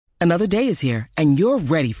Another day is here, and you're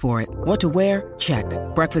ready for it. What to wear? Check.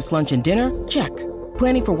 Breakfast, lunch, and dinner? Check.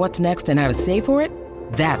 Planning for what's next and how to save for it?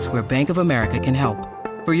 That's where Bank of America can help.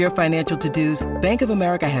 For your financial to-dos, Bank of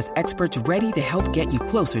America has experts ready to help get you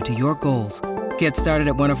closer to your goals. Get started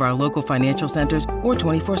at one of our local financial centers or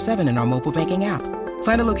 24/7 in our mobile banking app.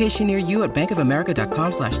 Find a location near you at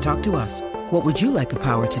bankofamerica.com/talktous. What would you like the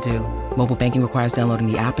power to do? Mobile banking requires downloading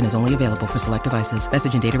the app and is only available for select devices.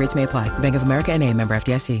 Message and data rates may apply. Bank of America N.A., member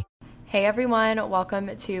FDIC. Hey everyone,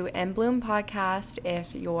 welcome to In Bloom Podcast.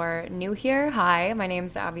 If you're new here, hi, my name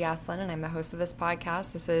is Abby Aslin and I'm the host of this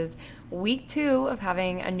podcast. This is week 2 of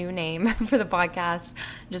having a new name for the podcast.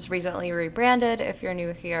 Just recently rebranded if you're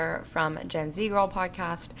new here from Gen Z Girl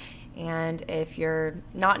Podcast. And if you're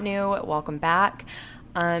not new, welcome back.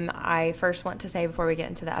 I first want to say before we get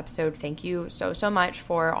into the episode, thank you so much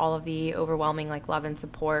for all of the overwhelming love and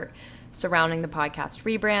support surrounding the podcast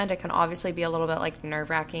rebrand. It can obviously be a little bit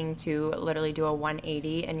nerve-wracking to literally do a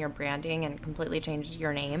 180 in your branding and completely change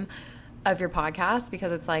your name of your podcast,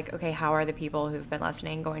 because it's okay, how are the people who've been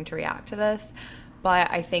listening going to react to this?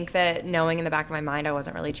 But I think that knowing in the back of my mind I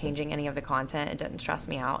wasn't really changing any of the content, it didn't stress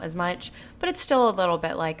me out as much. But it's still a little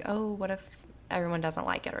bit oh, what if everyone doesn't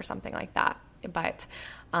like it or something like that? But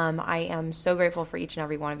I am so grateful for each and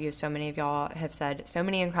every one of you. So many of y'all have said so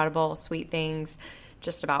many incredible, sweet things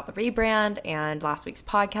just about the rebrand and last week's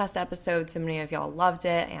podcast episode. So many of y'all loved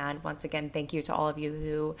it. And once again, thank you to all of you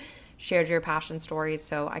who shared your passion stories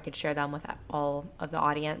so I could share them with all of the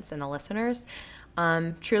audience and the listeners.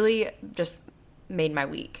 Truly just made my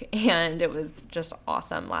week, and it was just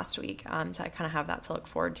awesome last week to kind of have that to look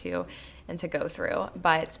forward to and to go through.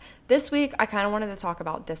 But this week I kind of wanted to talk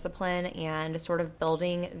about discipline and sort of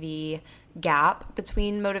building the gap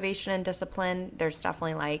between motivation and discipline. There's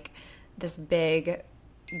definitely this big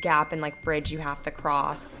gap and bridge you have to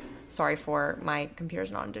cross. Sorry for my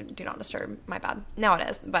computer's on do not disturb, my bad. Now it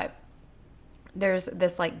is, but there's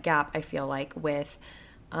this gap I feel with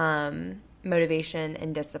motivation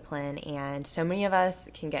and discipline, and so many of us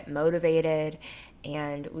can get motivated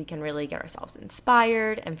and we can really get ourselves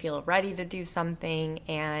inspired and feel ready to do something,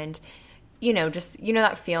 and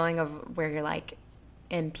that feeling of where you're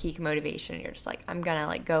in peak motivation, you're just I'm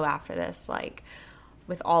gonna go after this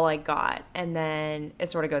with all I got, and then it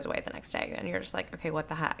sort of goes away the next day and you're just okay, what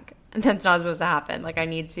the heck? And that's not supposed to happen. I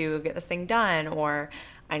need to get this thing done, or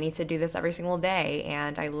I need to do this every single day,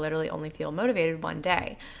 and I literally only feel motivated one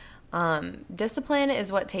day. Discipline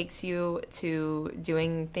is what takes you to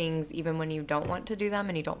doing things even when you don't want to do them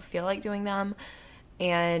and you don't feel like doing them.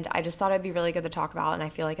 And I just thought it'd be really good to talk about, and I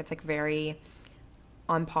feel it's very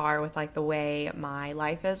on par with the way my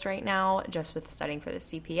life is right now, just with studying for the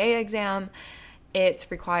CPA exam. It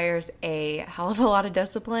requires a hell of a lot of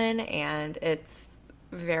discipline, and it's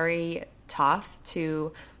very tough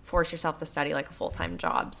to force yourself to study a full-time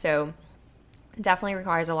job. So definitely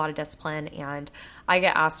requires a lot of discipline, and I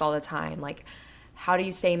get asked all the time, how do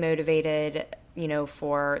you stay motivated,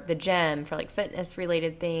 for the gym, for fitness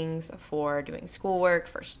related things, for doing schoolwork,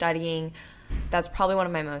 for studying? That's probably one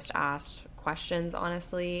of my most asked questions,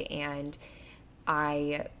 honestly, and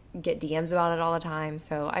I get DMs about it all the time.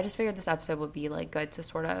 So I just figured this episode would be good to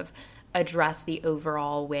sort of address the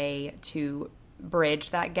overall way to bridge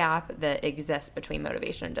that gap that exists between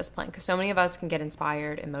motivation and discipline, because so many of us can get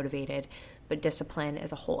inspired and motivated, but discipline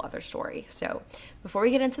is a whole other story. So before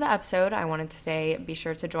we get into the episode, I wanted to say be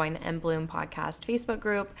sure to join the In Bloom Podcast Facebook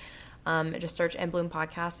group. Just search In Bloom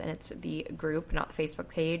Podcast, and it's the group, not the Facebook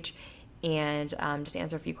page, and just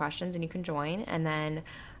answer a few questions and you can join. And then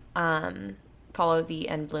follow the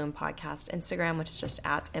In Bloom Podcast Instagram, which is just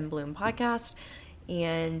at In Bloom Podcast.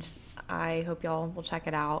 And I hope y'all will check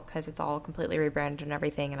it out, because it's all completely rebranded and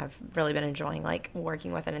everything, and I've really been enjoying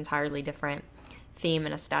working with an entirely different theme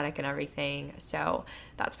and aesthetic and everything, so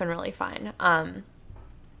that's been really fun.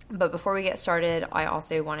 But before we get started, I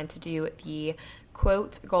also wanted to do the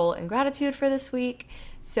quote, goal, and gratitude for this week.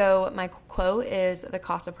 So my quote is, "The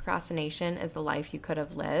cost of procrastination is the life you could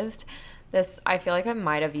have lived." I feel I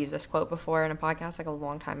might have used this quote before in a podcast a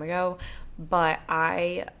long time ago, but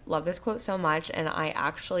I love this quote so much, and I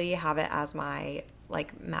actually have it as my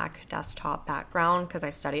Mac desktop background, because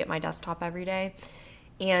I study at my desktop every day,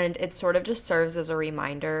 and it sort of just serves as a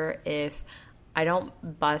reminder. If I don't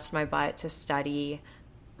bust my butt to study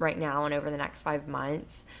right now and over the next 5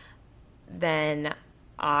 months, then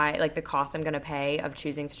the cost I'm going to pay of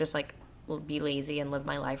choosing to just be lazy and live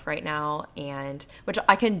my life right now, and which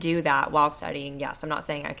I can do that while studying. Yes, I'm not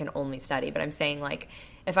saying I can only study, but I'm saying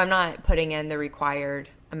if I'm not putting in the required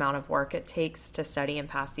amount of work it takes to study and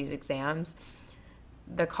pass these exams,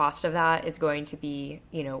 the cost of that is going to be,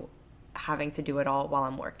 having to do it all while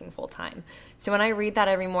I'm working full time. So when I read that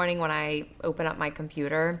every morning, when I open up my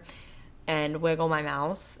computer and wiggle my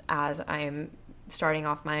mouse as I'm starting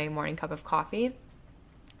off my morning cup of coffee, it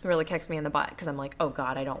really kicks me in the butt because I'm like, oh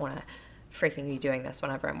God, I don't want to freaking be doing this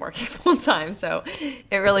whenever I'm working full time. So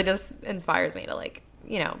it really just inspires me to like,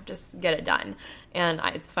 you know, just get it done. And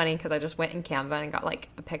it's funny because I just went in Canva and got like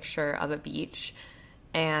a picture of a beach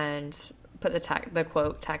and put the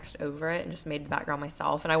quote text over it and just made the background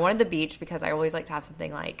myself. And I wanted the beach because I always like to have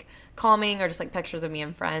something like calming or just like pictures of me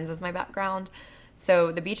and friends as my background.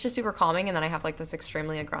 So the beach is super calming, and then I have like this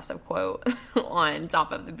extremely aggressive quote on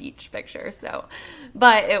top of the beach picture. So,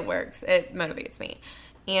 but it works. It motivates me.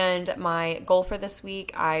 And my goal for this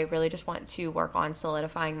week, I really just want to work on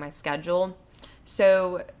solidifying my schedule.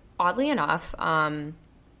 So oddly enough,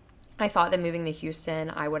 I thought that moving to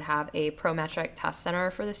Houston, I would have a Prometric test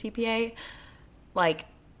center for the CPA, like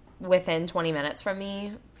within 20 minutes from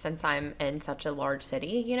me, since I'm in such a large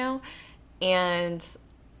city, you know, and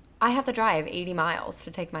I have to drive 80 miles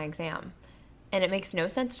to take my exam. And it makes no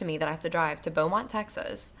sense to me that I have to drive to Beaumont,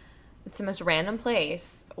 Texas. It's the most random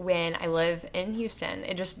place when I live in Houston.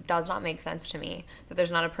 It just does not make sense to me that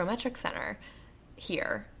there's not a Prometric center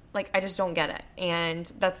here. Like, I just don't get it.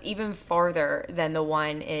 And that's even farther than the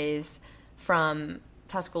one is from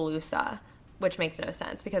Tuscaloosa, which makes no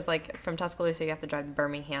sense because, like, from Tuscaloosa, you have to drive to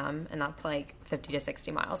Birmingham, and that's, like, 50 to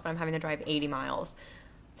 60 miles. But I'm having to drive 80 miles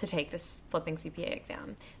to take this flipping CPA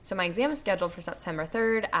exam. So my exam is scheduled for September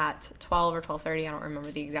 3rd at 12 or 12:30. I don't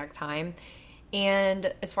remember the exact time.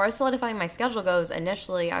 And as far as solidifying my schedule goes,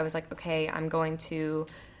 initially, I was like, okay, I'm going to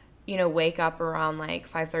wake up around like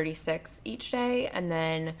 5:36 each day, and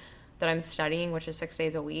then that I'm studying, which is 6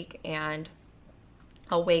 days a week, and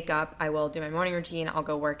I'll wake up, I will do my morning routine, I'll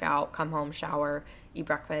go work out, come home, shower, eat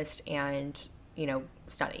breakfast, and,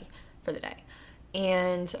 study for the day.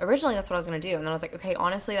 And originally that's what I was going to do, and then I was like, okay,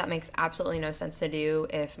 honestly, that makes absolutely no sense to do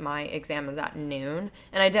if my exam is at noon,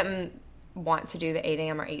 and I didn't want to do the 8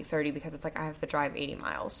 a.m. or 8:30 because it's like I have to drive 80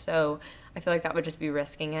 miles, so I feel like that would just be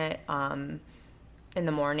risking it, in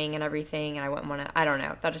the morning and everything, and I wouldn't want to, I don't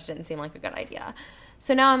know, that just didn't seem like a good idea.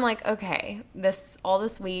 So now I'm like, okay, this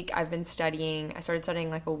week I've been studying. I started studying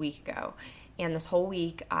like a week ago, and this whole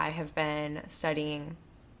week I have been studying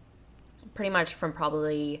pretty much from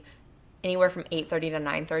probably anywhere from 8:30 to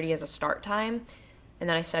 9:30 as a start time, and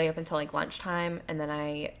then I study up until like lunchtime, and then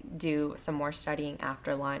I do some more studying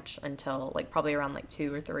after lunch until like probably around like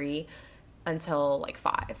 2 or 3 until like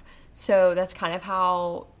 5. So that's kind of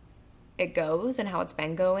how it goes and how it's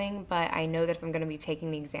been going, but I know that if I'm going to be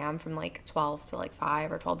taking the exam from like 12 to like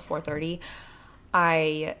 5 or 12 to 4:30,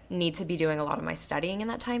 I need to be doing a lot of my studying in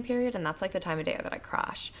that time period, and that's like the time of day that I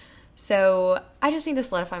crash. So I just need to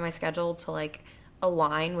solidify my schedule to like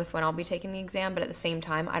align with when I'll be taking the exam, but at the same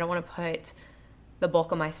time, I don't want to put the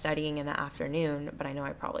bulk of my studying in the afternoon, but I know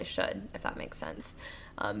I probably should, if that makes sense.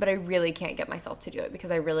 But I really can't get myself to do it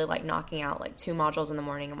because I really like knocking out like 2 modules in the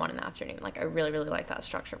morning and 1 in the afternoon. Like I really, really like that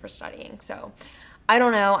structure for studying. So I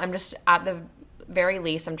don't know. I'm just, at the very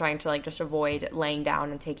least, I'm trying to like just avoid laying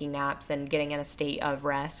down and taking naps and getting in a state of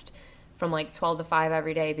rest from like 12 to 5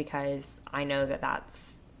 every day, because I know that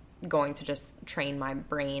that's going to just train my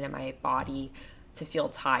brain and my body to feel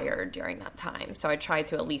tired during that time. So I try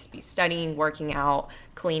to at least be studying, working out,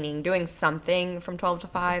 cleaning, doing something from 12 to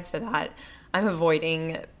 5 so that I'm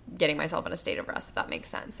avoiding getting myself in a state of rest, if that makes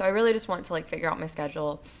sense. So I really just want to like figure out my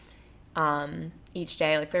schedule each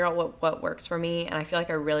day, like figure out what works for me. And I feel like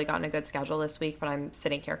I really gotten a good schedule this week, but I'm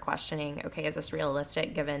sitting here questioning, okay, is this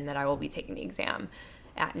realistic given that I will be taking the exam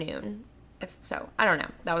at noon? If so, I don't know.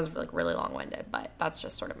 That was like really long-winded, but that's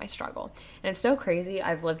just sort of my struggle. And it's so crazy.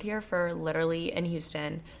 I've lived here for literally in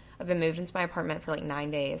Houston. I've been moved into my apartment for like 9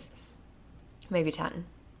 days, maybe 10.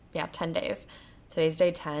 Yeah, 10 days. Today's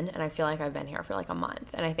day 10, and I feel like I've been here for like a month.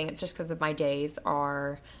 And I think it's just because my days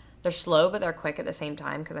they're slow, but they're quick at the same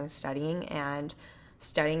time because I'm studying, and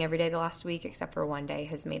studying every day the last week, except for one day,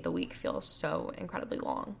 has made the week feel so incredibly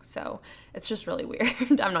long. So it's just really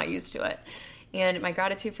weird. I'm not used to it. And my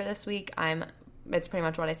gratitude for this week, it's pretty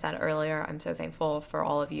much what I said earlier. I'm so thankful for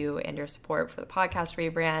all of you and your support for the podcast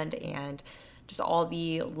rebrand and just all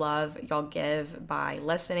the love y'all give by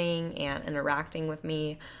listening and interacting with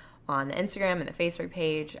me on the Instagram and the Facebook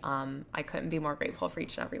page. I couldn't be more grateful for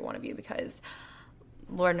each and every one of you, because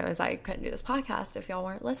Lord knows I couldn't do this podcast if y'all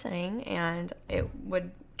weren't listening, and it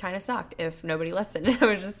would kind of suck if nobody listened. I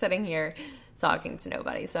was just sitting here talking to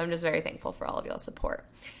nobody. So I'm just very thankful for all of y'all's support.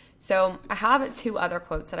 So I have 2 other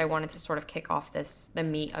quotes that I wanted to sort of kick off the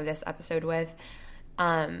meat of this episode with.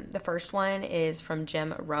 The first one is from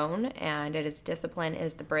Jim Rohn, and it is, "Discipline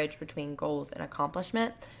is the bridge between goals and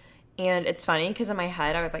accomplishment." And it's funny because in my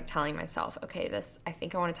head, I was like telling myself, okay, I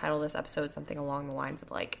think I want to title this episode something along the lines of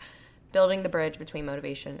like building the bridge between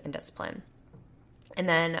motivation and discipline. And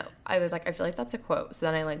then I was like, I feel like that's a quote. So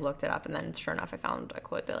then I like looked it up, and then sure enough, I found a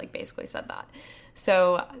quote that like basically said that.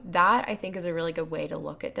 So that I think is a really good way to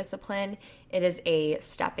look at discipline. It is a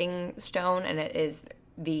stepping stone, and it is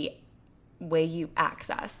the way you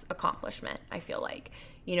access accomplishment, I feel like.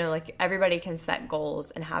 You know, like everybody can set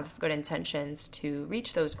goals and have good intentions to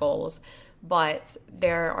reach those goals, but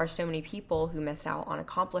there are so many people who miss out on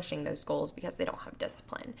accomplishing those goals because they don't have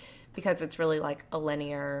discipline, because it's really like a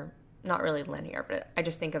linear, not really linear, but I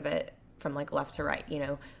just think of it from like left to right. You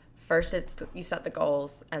know, first you set the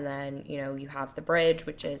goals, and then, you know, you have the bridge,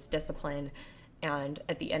 which is discipline, and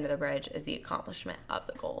at the end of the bridge is the accomplishment of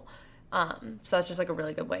the goal. So that's just like a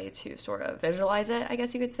really good way to sort of visualize it, I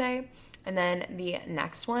guess you could say. And then the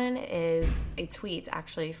next one is a tweet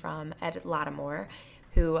actually from Ed Lattimore,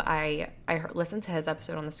 who I listened to his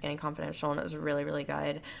episode on the Skinny Confidential, and it was really, really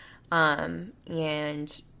good. And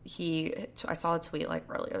I saw a tweet like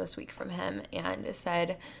earlier this week from him, and it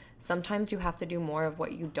said, sometimes you have to do more of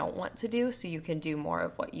what you don't want to do so you can do more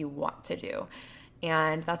of what you want to do.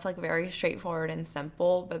 And that's like very straightforward and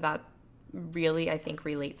simple, but that really, I think,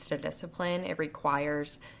 relates to discipline. It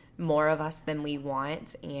requires more of us than we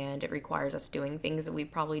want, and it requires us doing things that we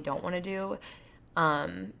probably don't want to do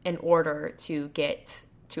in order to get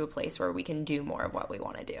to a place where we can do more of what we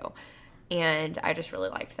want to do. And I just really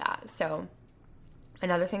liked that. So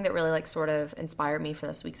another thing that really like sort of inspired me for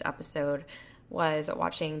this week's episode was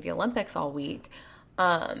watching the Olympics all week,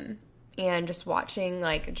 and just watching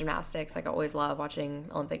like gymnastics. Like I always love watching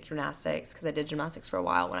Olympic gymnastics because I did gymnastics for a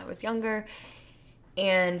while when I was younger.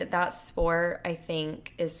 And that sport, I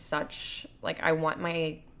think, is such, like, I want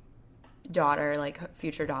my daughter, like,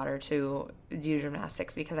 future daughter, to do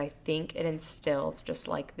gymnastics because I think it instills just,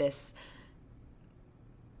 like, this,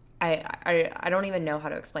 I don't even know how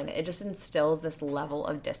to explain it. It just instills this level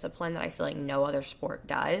of discipline that I feel like no other sport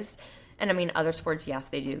does. And, I mean, other sports, yes,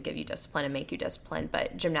 they do give you discipline and make you disciplined,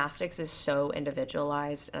 but gymnastics is so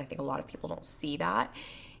individualized, and I think a lot of people don't see that.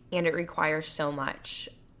 And it requires so much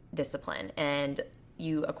discipline, and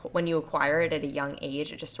when you acquire it at a young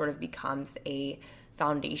age, it just sort of becomes a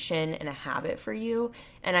foundation and a habit for you.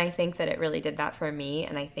 And I think that it really did that for me,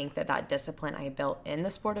 and I think that that discipline I built in the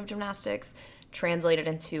sport of gymnastics translated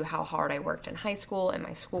into how hard I worked in high school and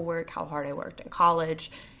my schoolwork, how hard I worked in college,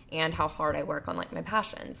 and how hard I work on like my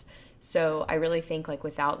passions. So I really think like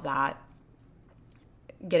without that,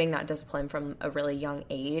 getting that discipline from a really young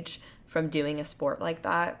age from doing a sport like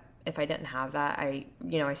that, if I didn't have that, I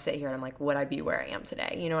sit here and I'm like, would I be where I am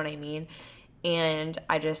today? You know what I mean? And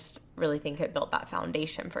I just really think it built that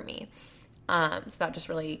foundation for me. So that just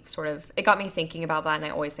really sort of, it got me thinking about that. And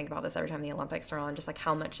I always think about this every time the Olympics are on, just like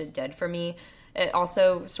how much it did for me. It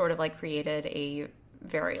also sort of like created a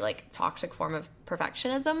very like toxic form of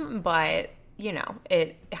perfectionism, but you know,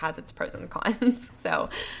 it has its pros and cons. So,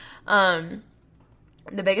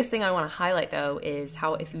 the biggest thing I want to highlight though is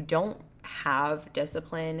how if you don't have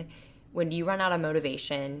discipline, when you run out of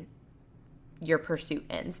motivation, your pursuit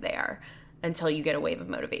ends there until you get a wave of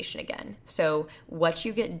motivation again. So what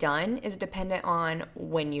you get done is dependent on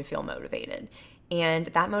when you feel motivated. And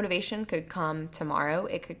that motivation could come tomorrow,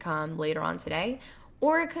 it could come later on today,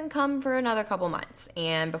 or it can come for another couple months.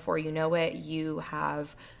 And before you know it, you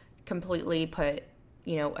have completely put,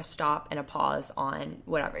 a stop and a pause on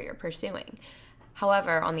whatever you're pursuing.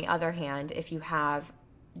 However, on the other hand, if you have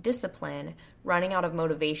discipline, running out of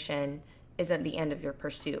motivation isn't the end of your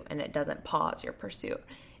pursuit, and it doesn't pause your pursuit.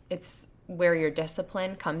 It's where your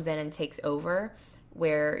discipline comes in and takes over,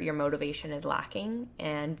 where your motivation is lacking,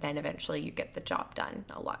 and then eventually you get the job done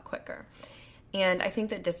a lot quicker. And I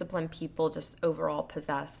think that disciplined people just overall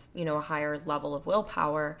possess, a higher level of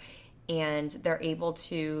willpower, and they're able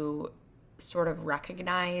to sort of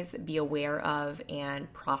recognize, be aware of,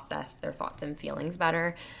 and process their thoughts and feelings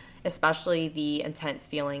better, especially the intense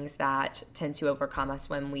feelings that tend to overcome us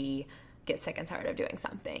when we get sick and tired of doing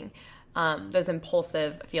something. Those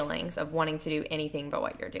impulsive feelings of wanting to do anything but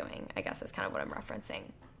what you're doing, I guess is kind of what I'm referencing.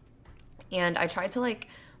 And I tried to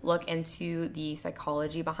look into the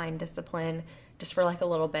psychology behind discipline just for a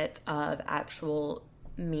little bit of actual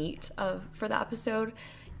meat for the episode.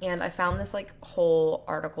 And I found this whole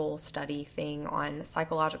article study thing on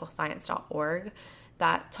psychologicalscience.org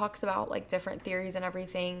that talks about different theories and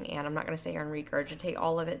everything. And I'm not going to sit here and regurgitate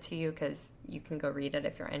all of it to you because you can go read it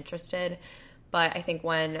if you're interested. But I think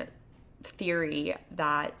one theory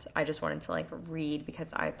that I just wanted to read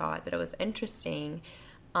because I thought that it was interesting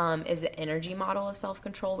is the energy model of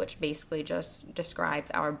self-control, which basically just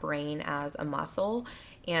describes our brain as a muscle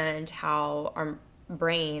and how our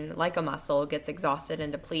brain, like a muscle, gets exhausted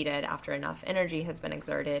and depleted after enough energy has been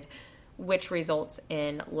exerted, which results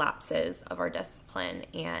in lapses of our discipline,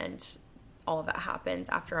 and all of that happens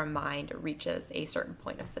after our mind reaches a certain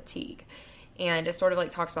point of fatigue. And it sort of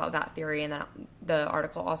like talks about that theory, and then the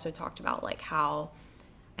article also talked about like how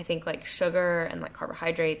I think like sugar and like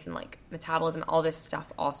carbohydrates and like metabolism, all this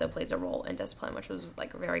stuff also plays a role in discipline, which was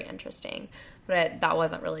like very interesting. But that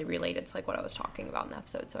wasn't really related to like what I was talking about in the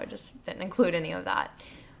episode, so I just didn't include any of that.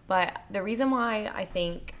 But the reason why I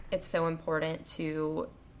think it's so important to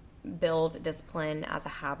build discipline as a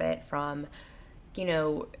habit from, you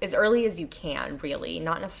know, as early as you can, really,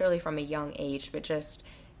 not necessarily from a young age, but just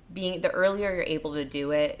being, the earlier you're able to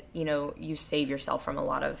do it, you know, you save yourself from a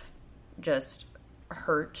lot of just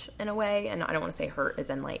hurt in a way. And I don't want to say hurt as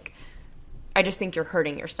in like, I just think you're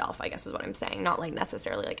hurting yourself, I guess is what I'm saying. Not like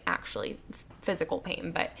necessarily like actually physical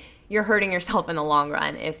pain, but you're hurting yourself in the long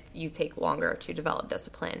run if you take longer to develop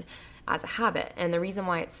discipline as a habit. And the reason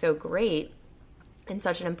why it's so great and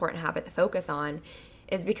such an important habit to focus on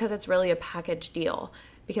is because it's really a package deal.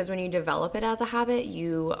 Because when you develop it as a habit,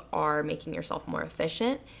 you are making yourself more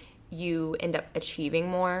efficient. You end up achieving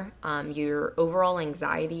more. Your overall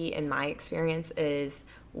anxiety, in my experience, is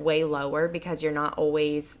way lower because you're not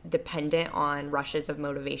always dependent on rushes of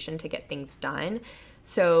motivation to get things done.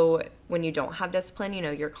 So when you don't have discipline, you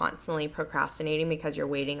know, you're constantly procrastinating because you're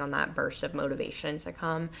waiting on that burst of motivation to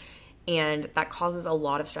come. And that causes a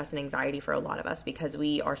lot of stress and anxiety for a lot of us because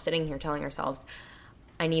we are sitting here telling ourselves,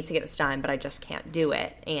 I need to get this done, but I just can't do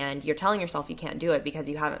it. And you're telling yourself you can't do it because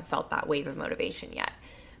you haven't felt that wave of motivation yet.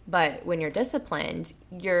 But when you're disciplined,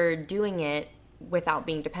 you're doing it without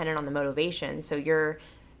being dependent on the motivation. So you're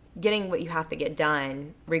getting what you have to get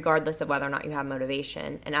done regardless of whether or not you have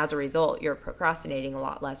motivation. And as a result, you're procrastinating a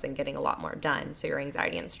lot less and getting a lot more done. So your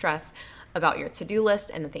anxiety and stress about your to-do list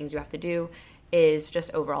and the things you have to do is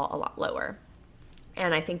just overall a lot lower.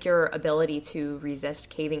 And I think your ability to resist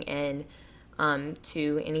caving in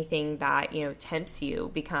to anything that, you know, tempts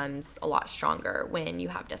you becomes a lot stronger when you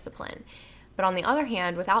have discipline. But on the other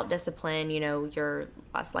hand, without discipline, you know, you're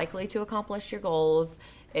less likely to accomplish your goals.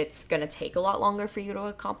 It's going to take a lot longer for you to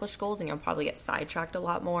accomplish goals, and you'll probably get sidetracked a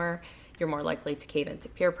lot more. You're more likely to cave into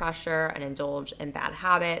peer pressure and indulge in bad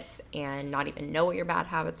habits and not even know what your bad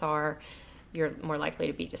habits are. You're more likely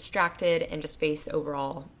to be distracted and just face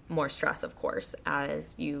overall more stress, of course,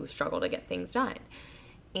 as you struggle to get things done.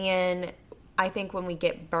 And I think when we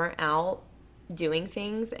get burnt out doing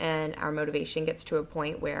things and our motivation gets to a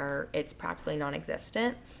point where it's practically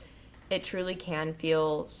non-existent, it truly can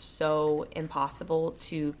feel so impossible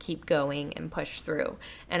to keep going and push through.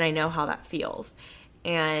 And I know how that feels.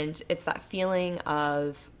 And it's that feeling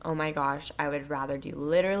of, oh my gosh, I would rather do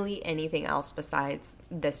literally anything else besides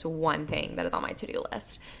this one thing that is on my to-do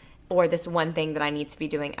list, or this one thing that I need to be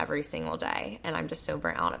doing every single day. And I'm just so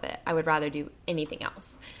burnt out of it. I would rather do anything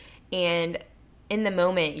else. And in the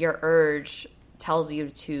moment, your urge tells you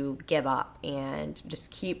to give up and just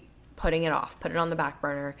keep putting it off, put it on the back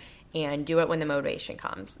burner, and do it when the motivation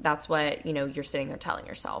comes. That's what, you know, you're sitting there telling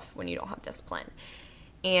yourself when you don't have discipline.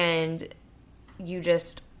 And you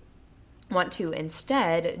just want to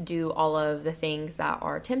instead do all of the things that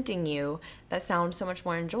are tempting you that sound so much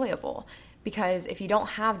more enjoyable. Because if you don't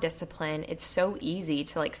have discipline, it's so easy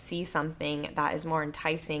to like see something that is more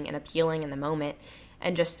enticing and appealing in the moment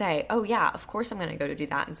and just say, oh yeah, of course I'm going to go to do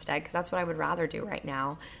that instead because that's what I would rather do right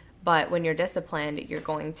now. But when you're disciplined, you're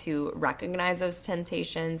going to recognize those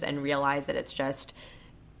temptations and realize that it's just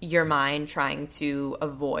your mind trying to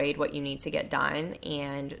avoid what you need to get done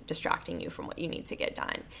and distracting you from what you need to get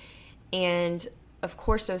done. And of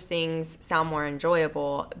course, those things sound more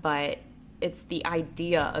enjoyable, but it's the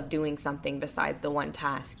idea of doing something besides the one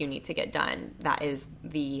task you need to get done that is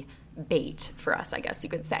the bait for us, I guess you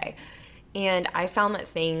could say. And I found that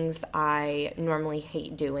things I normally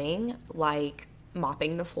hate doing, like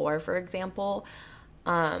mopping the floor, for example,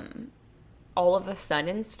 all of a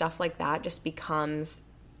sudden stuff like that just becomes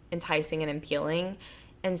enticing and appealing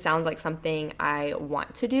and sounds like something I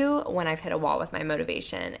want to do when I've hit a wall with my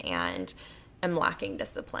motivation and am lacking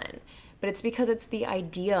discipline. But it's because it's the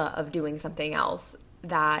idea of doing something else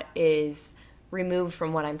that is removed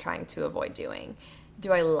from what I'm trying to avoid doing.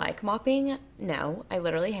 Do I like mopping? No, I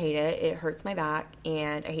literally hate it. It hurts my back,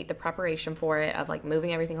 and I hate the preparation for it of like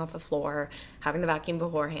moving everything off the floor, having the vacuum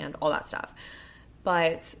beforehand, all that stuff.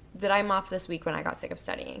 But did I mop this week when I got sick of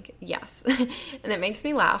studying? Yes. And it makes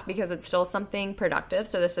me laugh because it's still something productive.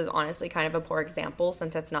 So this is honestly kind of a poor example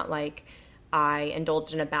since it's not like I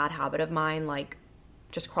indulged in a bad habit of mine, like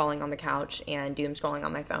just crawling on the couch and doom scrolling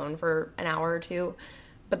on my phone for an hour or two.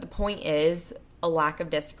 But the point is, a lack of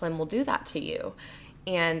discipline will do that to you.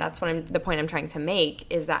 And that's the point I'm trying to make,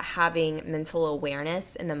 is that having mental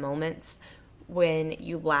awareness in the moments when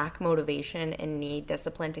you lack motivation and need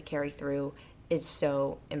discipline to carry through is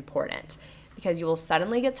so important, because you will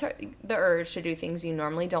suddenly get the urge to do things you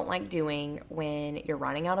normally don't like doing when you're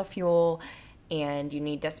running out of fuel and you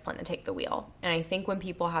need discipline to take the wheel. And I think when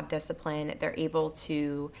people have discipline, they're able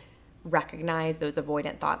to recognize those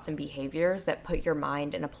avoidant thoughts and behaviors that put your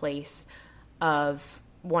mind in a place of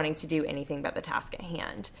wanting to do anything but the task at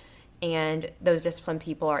hand. And those disciplined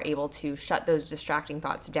people are able to shut those distracting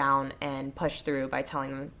thoughts down and push through by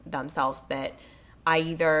telling themselves that I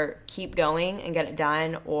either keep going and get it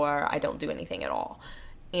done, or I don't do anything at all.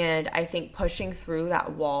 And I think pushing through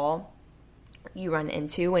that wall you run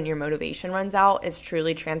into when your motivation runs out is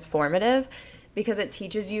truly transformative, because it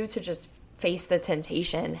teaches you to just face the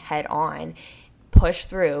temptation head on, push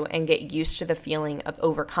through, and get used to the feeling of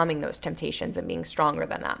overcoming those temptations and being stronger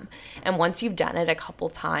than them. And once you've done it a couple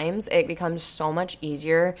times, it becomes so much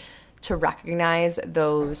easier to recognize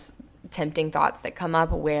those tempting thoughts that come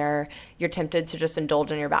up where you're tempted to just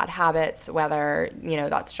indulge in your bad habits, whether,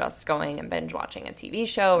 that's just going and binge watching a TV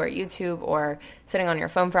show or YouTube, or sitting on your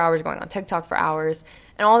phone for hours, going on TikTok for hours.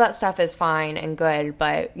 And all that stuff is fine and good.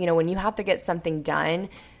 But, when you have to get something done,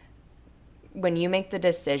 when you make the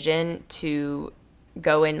decision to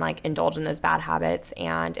go and indulge in those bad habits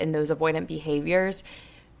and in those avoidant behaviors,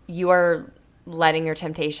 you are letting your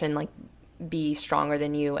temptation be stronger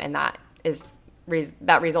than you, and that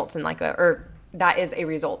results in that is a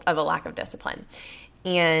result of a lack of discipline.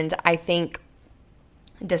 And I think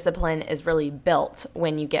discipline is really built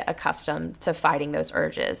when you get accustomed to fighting those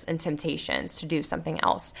urges and temptations to do something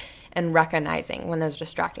else, and recognizing when those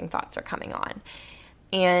distracting thoughts are coming on.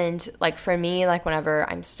 And for me, whenever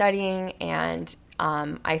I'm studying and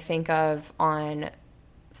I think of on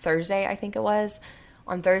Thursday,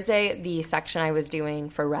 on Thursday, the section I was doing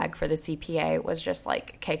for reg for the CPA was just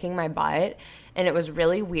kicking my butt. And it was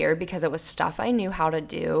really weird because it was stuff I knew how to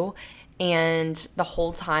do. And the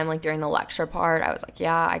whole time, during the lecture part, I was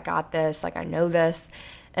yeah, I got this. I know this.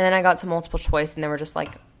 And then I got to multiple choice, and there were just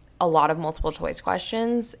a lot of multiple choice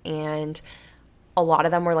questions. And a lot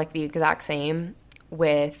of them were the exact same,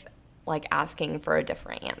 with asking for a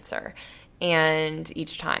different answer. And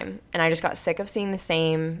each time. And I just got sick of seeing the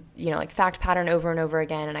same, fact pattern over and over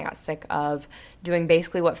again. And I got sick of doing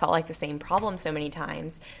basically what felt like the same problem so many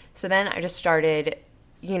times. So then I just started,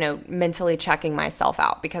 mentally checking myself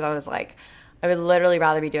out, because I was I would literally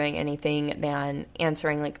rather be doing anything than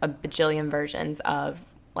answering a bajillion versions of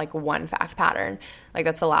one fact pattern.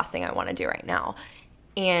 That's the last thing I want to do right now.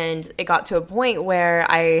 And it got to a point where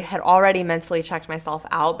I had already mentally checked myself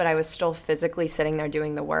out, but I was still physically sitting there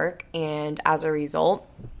doing the work. And as a result,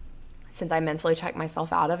 since I mentally checked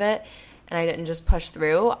myself out of it and I didn't just push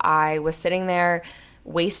through, I was sitting there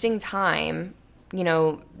wasting time,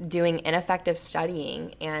 doing ineffective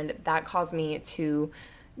studying. And that caused me to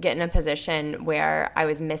get in a position where I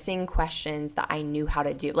was missing questions that I knew how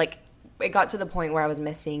to do. It got to the point where I was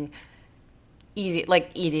missing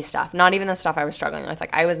easy stuff, not even the stuff I was struggling with.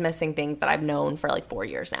 I was missing things that I've known for 4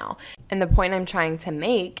 years now. And the point I'm trying to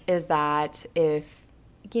make is that if,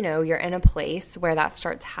 you're in a place where that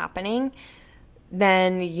starts happening,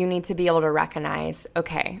 then you need to be able to recognize,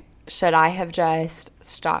 okay, should I have just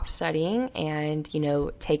stopped studying and,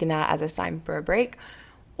 taken that as a sign for a break?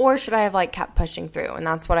 Or should I have kept pushing through? And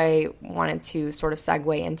that's what I wanted to sort of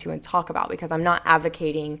segue into and talk about, because I'm not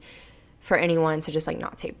advocating for anyone to just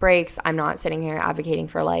not take breaks. I'm not sitting here advocating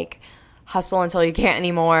for hustle until you can't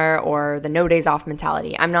anymore, or the no days off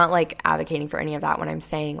mentality. I'm not advocating for any of that when I'm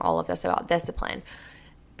saying all of this about discipline,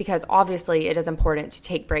 because obviously it is important to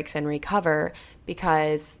take breaks and recover,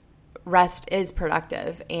 because rest is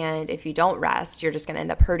productive. And if you don't rest, you're just going to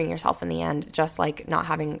end up hurting yourself in the end, just like not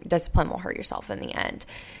having discipline will hurt yourself in the end.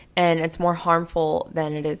 And it's more harmful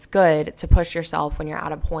than it is good to push yourself when you're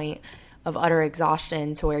at a point of utter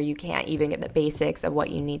exhaustion to where you can't even get the basics of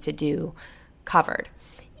what you need to do covered.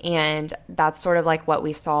 And that's sort of what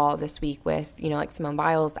we saw this week with, Simone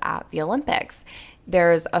Biles at the Olympics.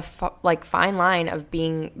 There's a fine line of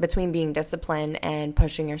between being disciplined and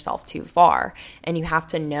pushing yourself too far. And you have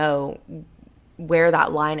to know where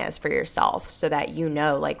that line is for yourself, so that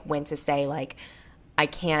when to say I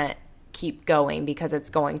can't keep going, because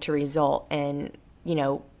it's going to result in,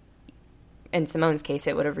 in Simone's case,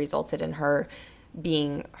 it would have resulted in her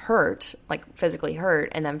being hurt, physically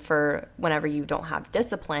hurt. And then for whenever you don't have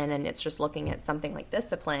discipline, and it's just looking at something like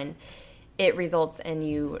discipline, it results in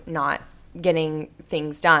you not getting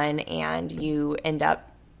things done, and you end up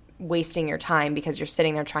wasting your time because you're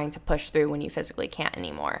sitting there trying to push through when you physically can't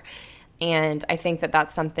anymore. And I think that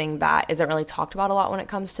that's something that isn't really talked about a lot when it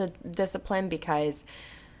comes to discipline, because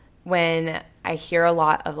when I hear a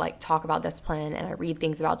lot of like talk about discipline and I read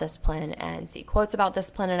things about discipline and see quotes about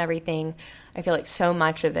discipline and everything, I feel like so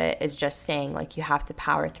much of it is just saying like you have to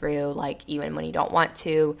power through, like even when you don't want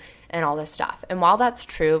to, and all this stuff. And while that's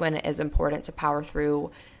true and it is important to power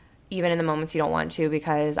through even in the moments you don't want to,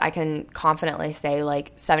 because I can confidently say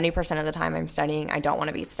like 70% of the time I'm studying, I don't want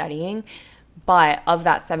to be studying. But of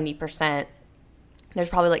that 70%, there's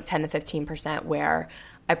probably like 10 to 15% where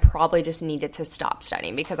I probably just needed to stop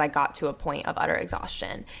studying because I got to a point of utter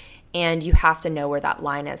exhaustion. And you have to know where that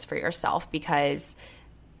line is for yourself, because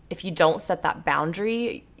if you don't set that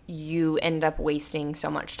boundary, you end up wasting so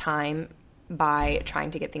much time by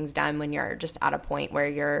trying to get things done when you're just at a point where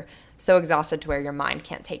you're so exhausted to where your mind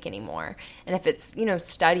can't take anymore. And if it's,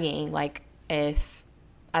 studying, like if,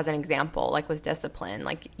 as an example, like with discipline,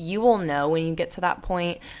 like you will know when you get to that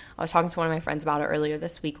point. I was talking to one of my friends about it earlier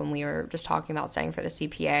this week when we were just talking about studying for the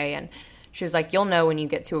CPA, and she was like, you'll know when you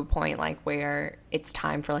get to a point like where it's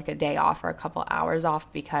time for like a day off or a couple hours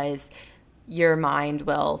off, because your mind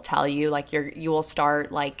will tell you, like you will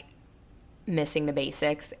start like missing the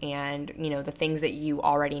basics, and the things that you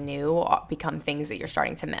already knew become things that you're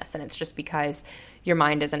starting to miss, and it's just because your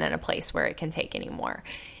mind isn't in a place where it can take anymore.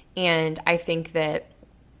 And I think that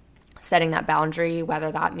setting that boundary,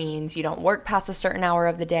 whether that means you don't work past a certain hour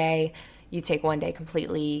of the day, you take one day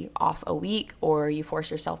completely off a week, or you force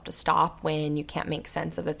yourself to stop when you can't make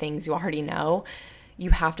sense of the things you already know, you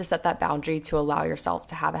have to set that boundary to allow yourself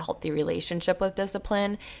to have a healthy relationship with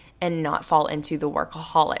discipline and not fall into the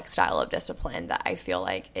workaholic style of discipline that I feel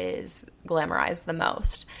like is glamorized the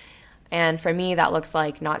most. And for me, that looks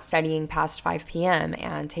like not studying past 5 p.m.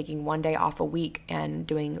 and taking one day off a week and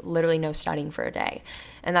doing literally no studying for a day.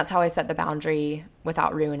 And that's how I set the boundary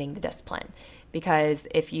without ruining the discipline. Because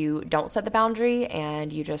if you don't set the boundary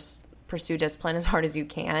and you just pursue discipline as hard as you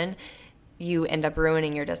can, you end up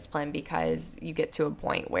ruining your discipline because you get to a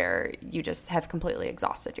point where you just have completely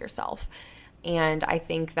exhausted yourself. And I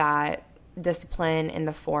think that discipline in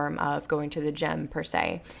the form of going to the gym per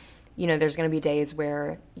se, there's going to be days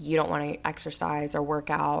where you don't want to exercise or work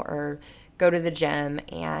out or go to the gym,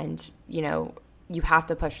 and, you have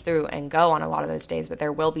to push through and go on a lot of those days, but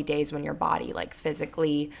there will be days when your body like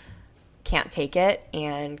physically can't take it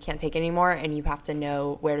and can't take it anymore, and you have to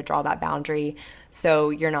know where to draw that boundary so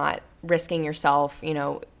you're not risking yourself,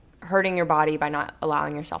 hurting your body by not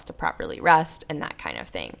allowing yourself to properly rest and that kind of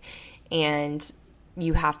thing. And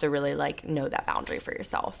you have to really know that boundary for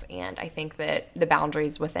yourself. And I think that the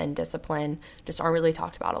boundaries within discipline just aren't really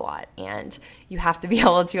talked about a lot. And you have to be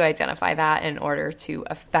able to identify that in order to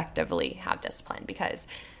effectively have discipline, because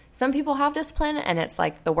some people have discipline and it's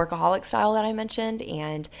like the workaholic style that I mentioned.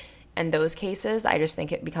 And in those cases, I just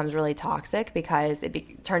think it becomes really toxic because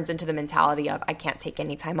it turns into the mentality of I can't take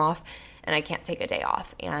any time off and I can't take a day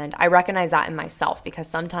off. And I recognize that in myself, because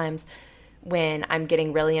sometimes when I'm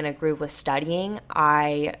getting really in a groove with studying,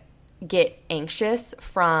 I get anxious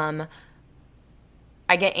on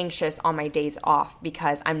my days off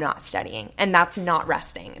because I'm not studying. And that's not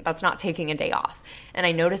resting. That's not taking a day off. And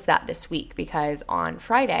I noticed that this week because on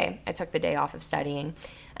Friday, I took the day off of studying.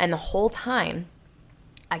 And the whole time,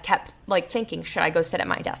 I kept thinking, should I go sit at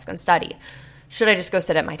my desk and study? Should I just go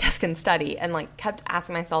sit at my desk and study? And kept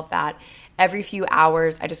asking myself that. Every few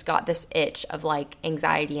hours, I just got this itch of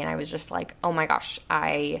anxiety, and I was just like, oh my gosh,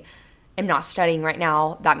 I am not studying right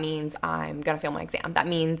now. That means I'm going to fail my exam. That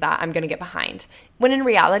means that I'm going to get behind. When in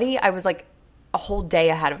reality, I was a whole day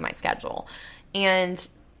ahead of my schedule. And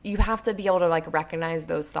you have to be able to recognize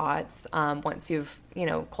those thoughts once you've,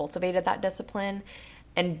 cultivated that discipline,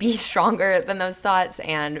 and be stronger than those thoughts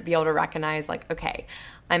and be able to recognize okay,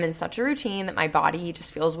 I'm in such a routine that my body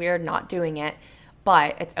just feels weird not doing it.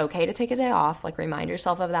 But it's okay to take a day off. Remind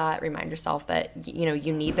yourself of that. Remind yourself that,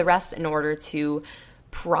 you need the rest in order to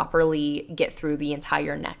properly get through the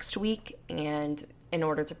entire next week and in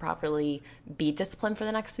order to properly be disciplined for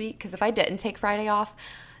the next week. Because if I didn't take Friday off,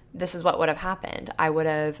 this is what would have happened. I would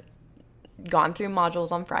have gone through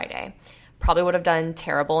modules on Friday, probably would have done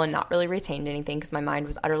terrible and not really retained anything because my mind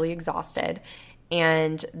was utterly exhausted.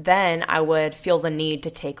 And then I would feel the need to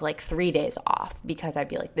take 3 days off because I'd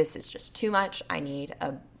be this is just too much. I need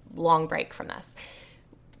a long break from this.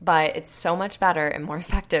 But it's so much better and more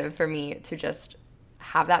effective for me to just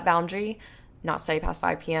have that boundary, not study past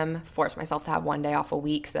 5 p.m., force myself to have one day off a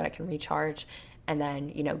week so that I can recharge and then,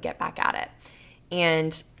 get back at it.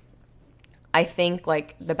 And I think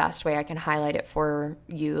like the best way I can highlight it for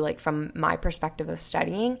you, like from my perspective of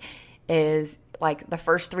studying, is like the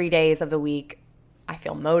first 3 days of the week, I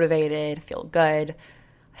feel motivated, I feel good.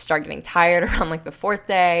 I start getting tired around like the 4th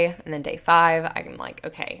day, and then day 5, I'm like,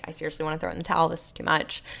 okay, I seriously want to throw in the towel. This is too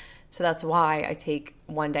much. So that's why I take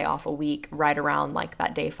 1 day off a week right around like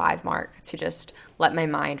that day 5 mark to just let my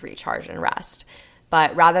mind recharge and rest.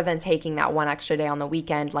 But rather than taking that 1 extra day on the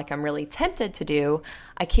weekend like I'm really tempted to do,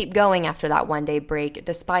 I keep going after that 1 day break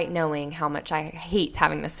despite knowing how much I hate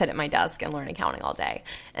having to sit at my desk and learn accounting all day.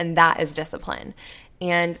 And that is discipline.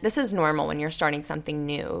 And this is normal when you're starting something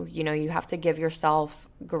new. You know, you have to give yourself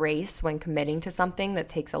grace when committing to something that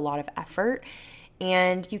takes a lot of effort.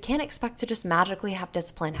 And you can't expect to just magically have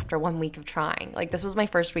discipline after 1 week of trying. Like, this was my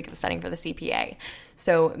first week of studying for the CPA.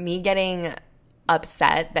 So me getting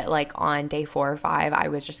upset that like on day 4 or 5 I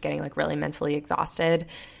was just getting like really mentally exhausted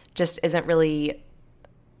just isn't really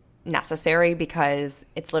necessary, because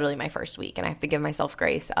it's literally my first week and I have to give myself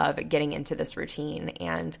grace of getting into this routine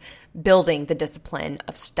and building the discipline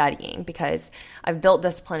of studying, because I've built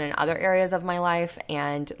discipline in other areas of my life,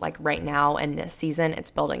 and like right now in this season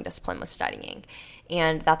it's building discipline with studying.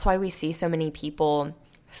 And that's why we see so many people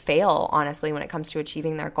fail, honestly, when it comes to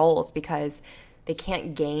achieving their goals, because they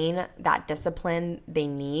can't gain that discipline they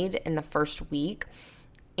need in the first week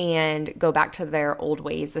and go back to their old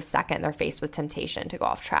ways the second they're faced with temptation to go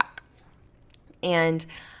off track. And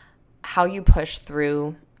how you push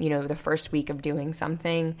through, you know, the first week of doing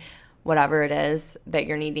something, whatever it is that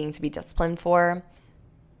you're needing to be disciplined for,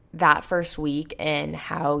 that first week and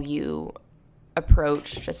how you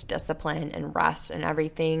approach just discipline and rest and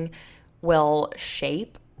everything will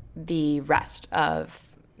shape the rest of,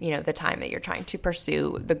 you know, the time that you're trying to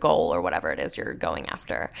pursue the goal or whatever it is you're going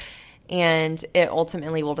after. And it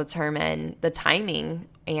ultimately will determine the timing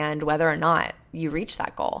and whether or not you reach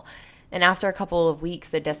that goal. And after a couple of weeks,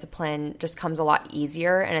 the discipline just comes a lot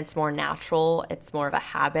easier and it's more natural. It's more of a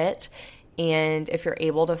habit. And if you're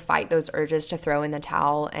able to fight those urges to throw in the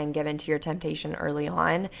towel and give into your temptation early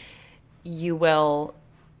on, you will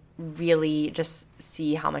really just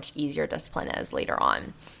see how much easier discipline is later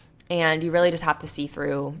on. And you really just have to see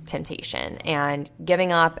through temptation. And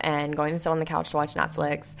giving up and going to sit on the couch to watch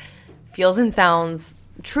Netflix feels and sounds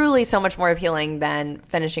truly so much more appealing than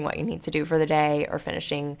finishing what you need to do for the day or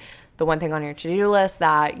finishing the one thing on your to-do list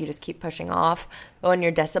that you just keep pushing off. But when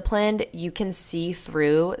you're disciplined, you can see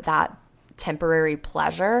through that temporary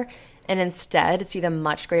pleasure and instead see the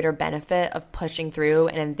much greater benefit of pushing through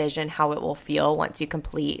and envision how it will feel once you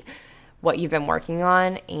complete what you've been working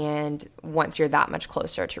on and once you're that much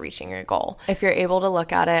closer to reaching your goal. If you're able to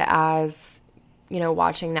look at it as, you know,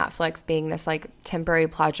 watching Netflix being this like temporary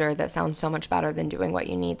pleasure that sounds so much better than doing what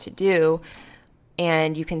you need to do,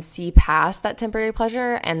 and you can see past that temporary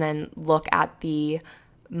pleasure and then look at the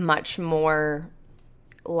much more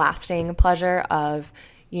lasting pleasure of,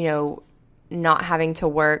 you know, not having to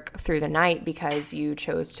work through the night because you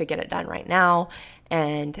chose to get it done right now,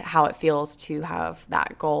 and how it feels to have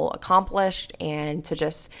that goal accomplished and to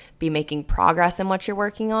just be making progress in what you're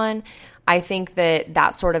working on. I think that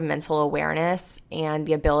that sort of mental awareness and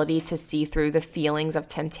the ability to see through the feelings of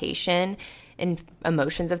temptation and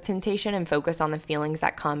emotions of temptation and focus on the feelings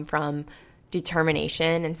that come from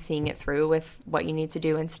determination and seeing it through with what you need to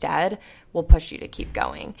do instead will push you to keep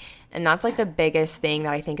going. And that's like the biggest thing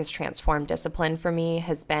that I think has transformed discipline for me,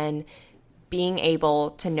 has been being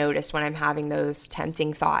able to notice when I'm having those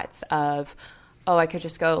tempting thoughts of, oh, I could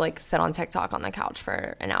just go like sit on TikTok on the couch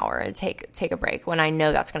for an hour and take a break, when I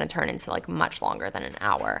know that's going to turn into like much longer than an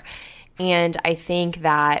hour. And I think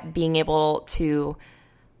that being able to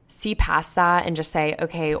see past that and just say,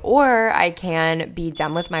 okay, or I can be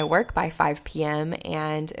done with my work by 5 p.m.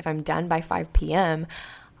 And if I'm done by 5 p.m.,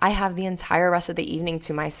 I have the entire rest of the evening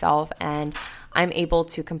to myself and I'm able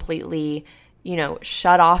to completely, you know,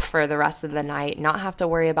 shut off for the rest of the night, not have to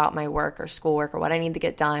worry about my work or schoolwork or what I need to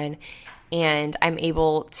get done. And I'm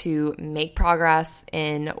able to make progress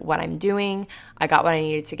in what I'm doing. I got what I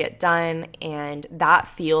needed to get done. And that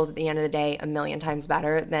feels at the end of the day a million times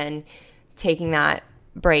better than taking that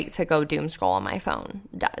break to go doom scroll on my phone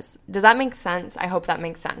does. Does that make sense? I hope that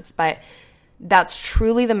makes sense. But that's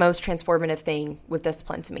truly the most transformative thing with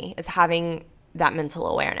discipline to me, is having that mental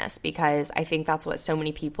awareness, because I think that's what so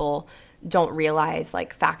many people don't realize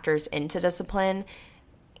like factors into discipline.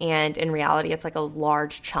 And in reality, it's like a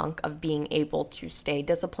large chunk of being able to stay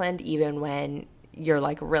disciplined even when you're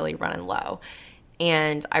like really running low.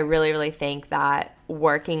 And I really, really think that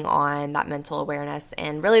working on that mental awareness,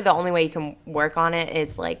 and really the only way you can work on it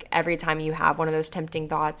is like every time you have one of those tempting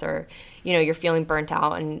thoughts, or, you know, you're feeling burnt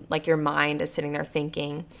out and like your mind is sitting there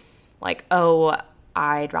thinking, like, oh,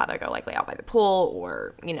 I'd rather go like lay out by the pool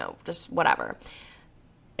or, just whatever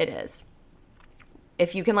it is.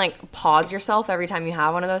 If you can like pause yourself every time you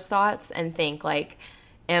have one of those thoughts and think like,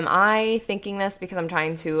 am I thinking this because I'm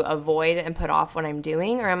trying to avoid and put off what I'm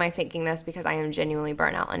doing, or am I thinking this because I am genuinely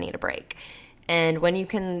burnt out and need a break? And when you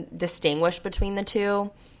can distinguish between the two,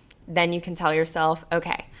 then you can tell yourself,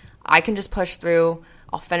 okay, I can just push through.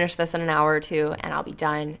 I'll finish this in an hour or two and I'll be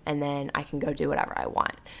done, and then I can go do whatever I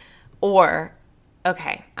want. Or,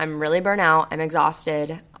 okay, I'm really burnt out. I'm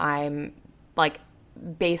exhausted. I'm like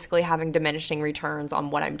basically having diminishing returns on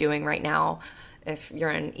what I'm doing right now. If you're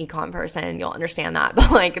an econ person, you'll understand that.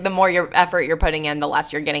 But like the more effort you're putting in, the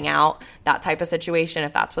less you're getting out, that type of situation,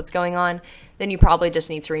 if that's what's going on, then you probably just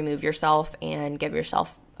need to remove yourself and give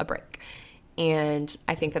yourself a break. And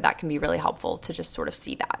I think that can be really helpful to just sort of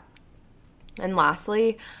see that. And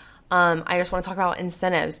lastly, I just want to talk about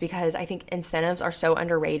incentives, because I think incentives are so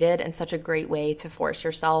underrated and such a great way to force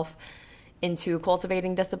yourself into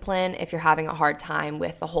cultivating discipline if you're having a hard time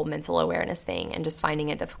with the whole mental awareness thing and just finding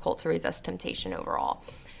it difficult to resist temptation overall.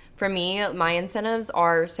 For me, my incentives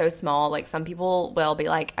are so small. Like some people will be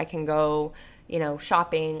like, I can go,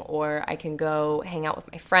 shopping, or I can go hang out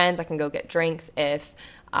with my friends. I can go get drinks if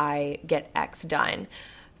I get X done.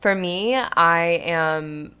 For me,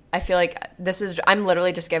 I feel like I'm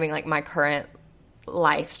literally just giving like my current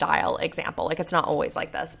lifestyle example. Like it's not always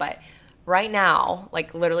like this, but right now,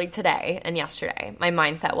 like literally today and yesterday, my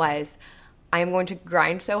mindset was I am going to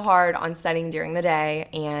grind so hard on studying during the day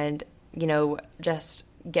and, just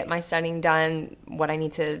get my studying done, what I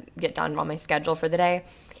need to get done on my schedule for the day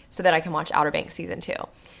so that I can watch Outer Banks season 2.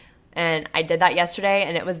 And I did that yesterday,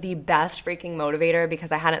 and it was the best freaking motivator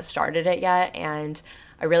because I hadn't started it yet, and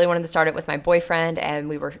I really wanted to start it with my boyfriend, and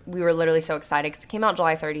we were literally so excited because it came out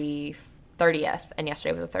July 30th, and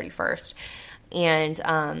yesterday was the 31st.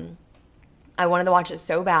 And I wanted to watch it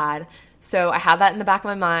so bad. So I have that in the back of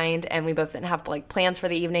my mind, and we both didn't have like plans for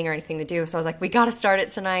the evening or anything to do. So I was like, we got to start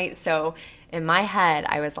it tonight. So in my head,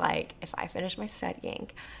 I was like, if I finish my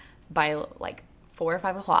studying by like 4 or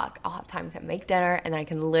 5 o'clock, I'll have time to make dinner, and then I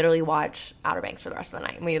can literally watch Outer Banks for the rest of the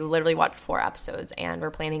night. And we literally watched 4 episodes, and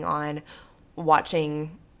we're planning on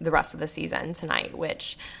watching the rest of the season tonight,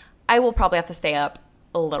 which I will probably have to stay up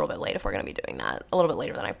a little bit late if we're going to be doing that, a little bit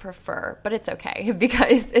later than I prefer, but it's okay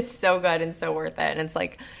because it's so good and so worth it. And it's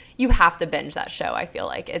like, you have to binge that show. I feel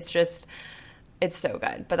like it's so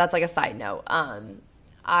good, but that's like a side note.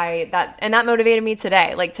 That motivated me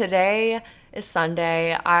today. Like today is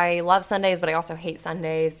Sunday. I love Sundays, but I also hate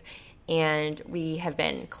Sundays. And we have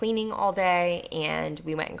been cleaning all day, and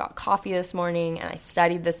we went and got coffee this morning, and I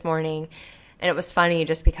studied this morning. And it was funny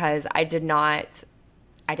just because I didn't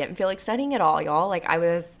feel like studying at all, y'all. Like I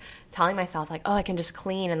was telling myself like, oh, I can just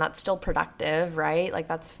clean and that's still productive, right? Like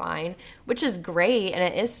that's fine, which is great. And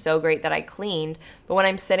it is so great that I cleaned. But when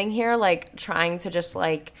I'm sitting here like trying to just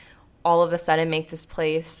like all of a sudden make this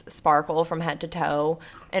place sparkle from head to toe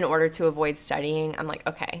in order to avoid studying, I'm like,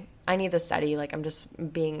 okay, I need to study. Like I'm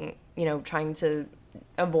just being, trying to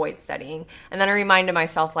avoid studying. And then I reminded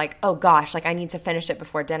myself like, oh gosh, like I need to finish it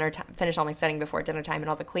before dinner time, finish all my studying before dinner time and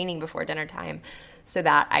all the cleaning before dinner time so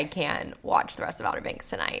that I can watch the rest of Outer Banks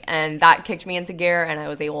tonight. And that kicked me into gear, and I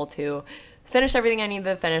was able to finish everything I needed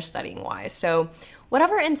to finish studying wise. So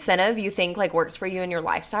whatever incentive you think like works for you in your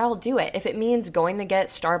lifestyle, do it. If it means going to get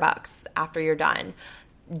Starbucks after you're done,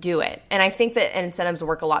 do it. And I think that incentives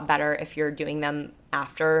work a lot better if you're doing them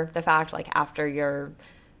after the fact, like after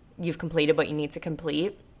you've completed what you need to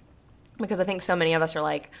complete. Because I think so many of us are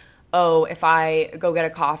like, oh, if I go get a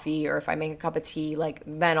coffee or if I make a cup of tea, like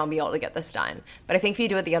then I'll be able to get this done. But I think if you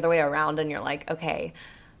do it the other way around and you're like, okay,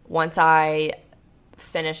 once I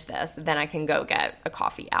finish this, then I can go get a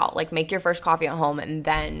coffee out. Like make your first coffee at home, and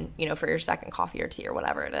then, for your second coffee or tea or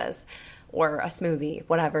whatever it is, or a smoothie,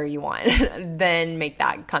 whatever you want, then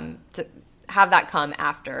have that come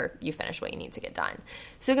after you finish what you need to get done.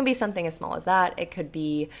 So it can be something as small as that. It could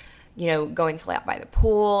be, going to lay out by the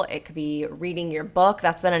pool. It could be reading your book.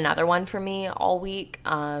 That's been another one for me all week.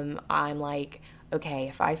 I'm like, okay,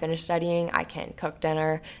 if I finish studying, I can cook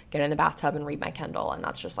dinner, get in the bathtub, and read my Kindle. And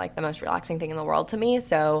that's just like the most relaxing thing in the world to me.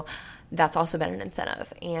 So that's also been an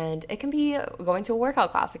incentive. And it can be going to a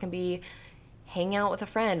workout class. It can be hanging out with a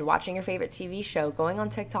friend, watching your favorite TV show, going on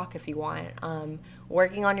TikTok if you want,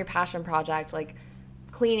 working on your passion project, like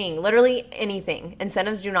cleaning, literally anything.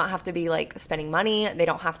 Incentives do not have to be like spending money. They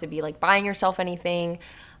don't have to be like buying yourself anything,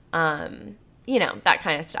 that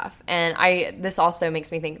kind of stuff. And this also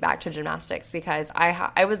makes me think back to gymnastics, because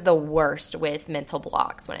I was the worst with mental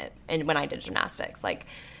blocks when I did gymnastics, like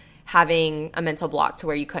having a mental block to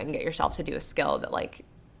where you couldn't get yourself to do a skill that like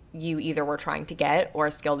you either were trying to get or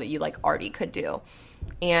a skill that you like already could do.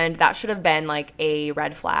 And that should have been like a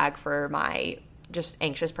red flag for my just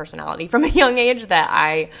anxious personality from a young age, that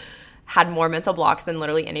I had more mental blocks than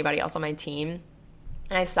literally anybody else on my team.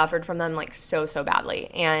 And I suffered from them like so badly.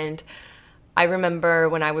 And I remember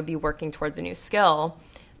when I would be working towards a new skill,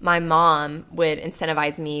 my mom would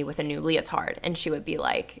incentivize me with a new leotard. And she would be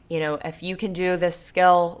like, you know, if you can do this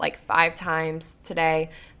skill like 5 times today,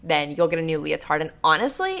 then you'll get a new leotard. And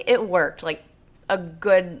honestly, it worked like a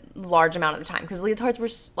good large amount of the time, because leotards were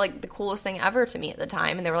like the coolest thing ever to me at the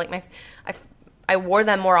time. And they were like I wore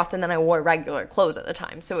them more often than I wore regular clothes at the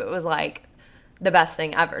time. So it was like the best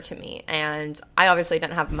thing ever to me. And I obviously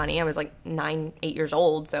didn't have money. I was like 8 years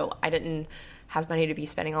old, so I didn't have money to be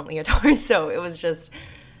spending on leotards. So it was just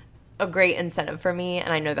a great incentive for me.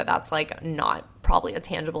 And I know that that's like not probably a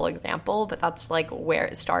tangible example, but that's like where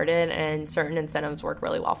it started. And certain incentives work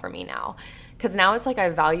really well for me now, because now it's like I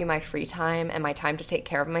value my free time and my time to take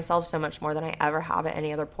care of myself so much more than I ever have at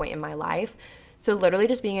any other point in my life. So literally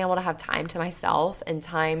just being able to have time to myself and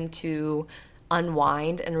time to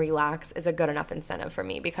unwind and relax is a good enough incentive for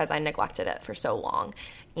me, because I neglected it for so long.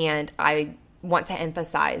 And I want to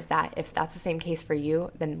emphasize that if that's the same case for you,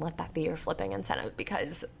 then let that be your flipping incentive,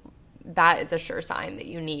 because that is a sure sign that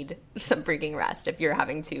you need some freaking rest if you're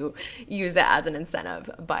having to use it as an incentive.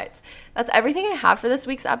 But that's everything I have for this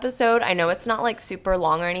week's episode. I know it's not like super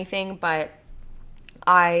long or anything, but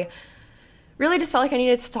I really just felt like I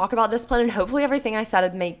needed to talk about discipline, and hopefully everything I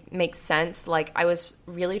said makes sense. Like, I was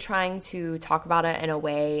really trying to talk about it in a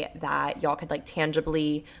way that y'all could like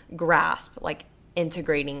tangibly grasp, like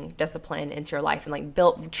integrating discipline into your life and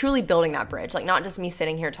like truly building that bridge. Like, not just me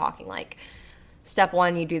sitting here talking like step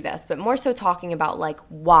 1, you do this, but more so talking about like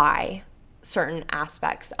why certain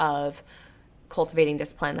aspects of cultivating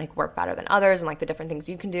discipline like work better than others, and like the different things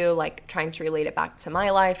you can do, like trying to relate it back to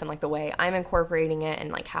my life and like the way I'm incorporating it,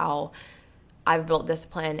 and like how I've built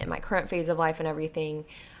discipline in my current phase of life and everything.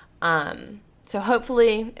 So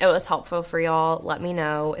hopefully it was helpful for y'all. Let me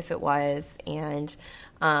know if it was. And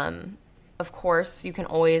of course, you can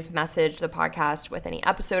always message the podcast with any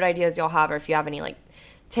episode ideas y'all have, or if you have any like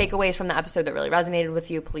takeaways from the episode that really resonated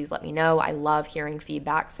with you, please let me know. I love hearing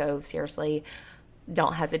feedback, so seriously,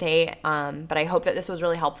 don't hesitate. But I hope that this was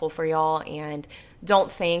really helpful for y'all, and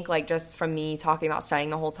don't think like just from me talking about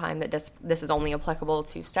studying the whole time that this is only applicable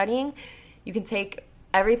to studying. You can take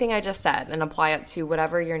everything I just said and apply it to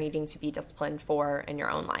whatever you're needing to be disciplined for in your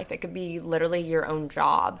own life. It could be literally your own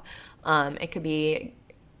job. It could be,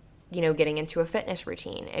 you know, getting into a fitness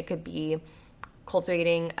routine. It could be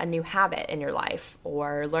cultivating a new habit in your life,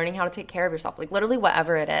 or learning how to take care of yourself. Like, literally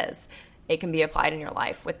whatever it is, it can be applied in your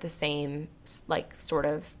life with the same like sort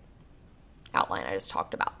of outline I just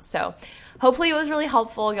talked about. So hopefully it was really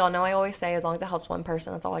helpful. Y'all know I always say, as long as it helps one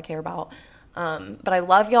person, that's all I care about. But I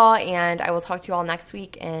love y'all, and I will talk to you all next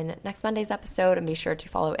week in next Monday's episode. And be sure to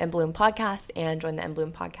follow In Bloom Podcast and join the In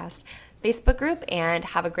Bloom Podcast Facebook group, and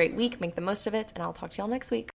have a great week. Make the most of it, and I'll talk to y'all next week.